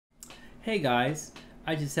Hey guys,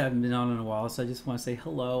 I just haven't been on in a while, so I just want to say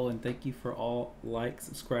hello and thank you for all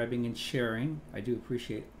subscribing, and sharing. I do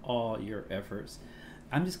appreciate all your efforts.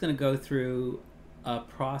 I'm just going to go through a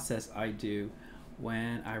process I do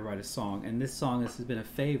when I write a song, and this song has been a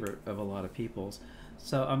favorite of a lot of people's.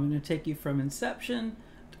 So I'm going to take you from inception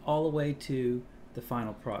all the way to the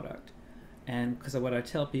final product. And because what I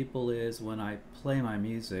tell people is when I play my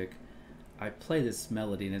music, I play this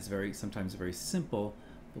melody and it's sometimes very simple,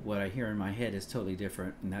 but what I hear in my head is totally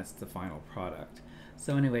different, and that's the final product.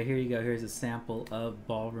 So anyway, here you go. Here's a sample of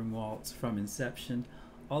Ballroom Waltz from Inception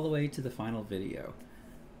all the way to the final video.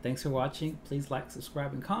 Thanks for watching. Please like,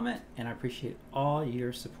 subscribe, and comment, and I appreciate all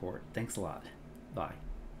your support. Thanks a lot. Bye.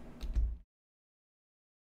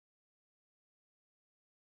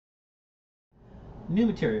 New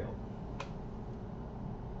material.